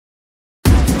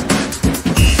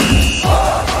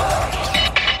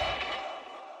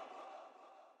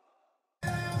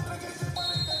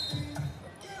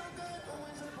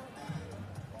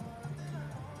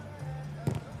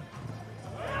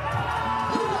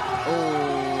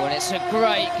it's a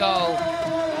great goal.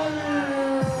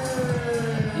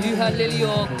 Juha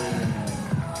Liliorg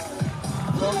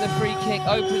from the free kick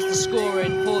opens the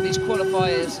scoring for these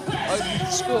qualifiers, opens the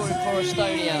scoring for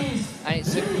Estonia, and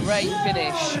it's a great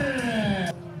finish.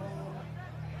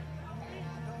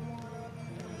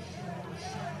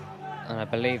 And I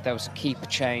believe there was a keeper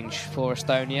change for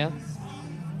Estonia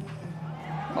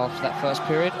after that first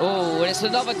period. Oh, and it's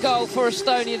another goal for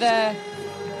Estonia there.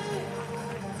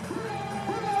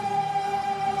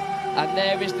 And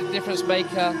there is the difference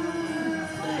maker.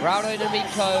 Rauno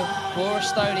Namiko for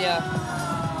Estonia.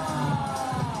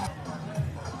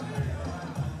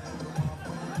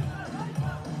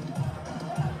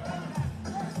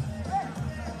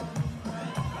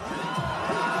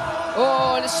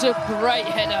 Oh, and it's a great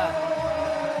header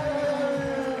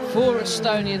for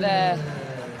Estonia there.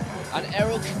 And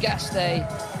Errol Kagaste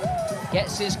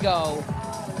gets his goal.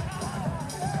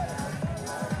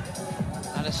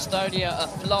 And Estonia are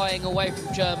flying away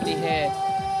from Germany here.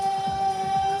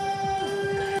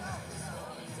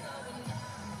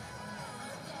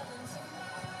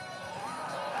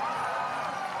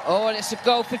 Oh, and it's a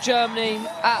goal for Germany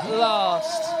at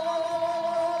last.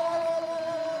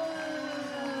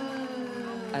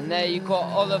 And there you've got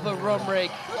Oliver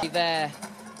Romrig there.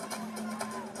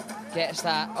 Gets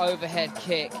that overhead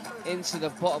kick into the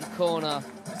bottom corner.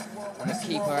 And the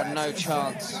keeper had no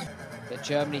chance. But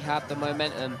Germany have the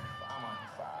momentum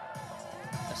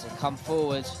as they come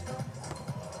forward.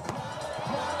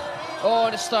 Oh,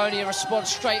 and Estonia responds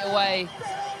straight away,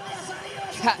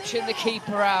 catching the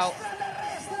keeper out.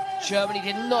 Germany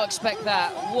did not expect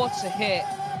that. What a hit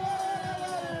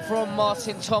from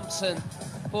Martin Thompson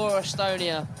for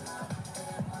Estonia.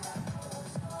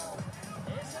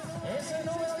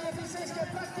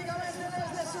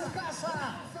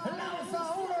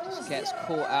 Just gets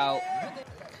caught out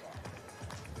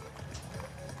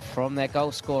from their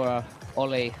goal scorer,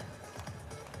 Ollie.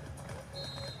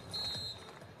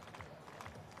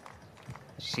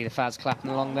 You see the fans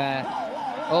clapping along there.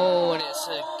 Oh, and it's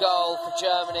a goal for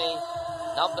Germany.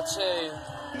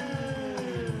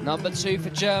 Number two for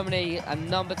Germany, and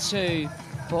number 2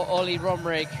 for Ollie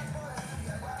Romrig.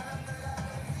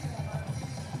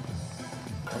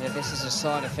 And if this is a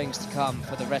sign of things to come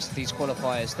for the rest of these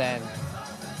qualifiers, then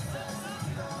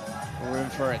we're in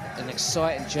for an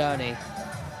exciting journey.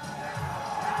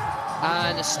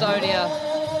 And Estonia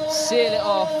seal it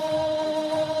off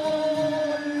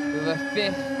with a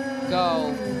 5th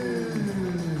goal.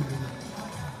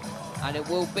 And it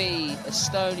will be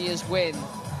Estonia's win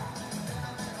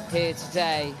here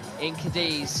today in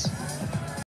Cádiz.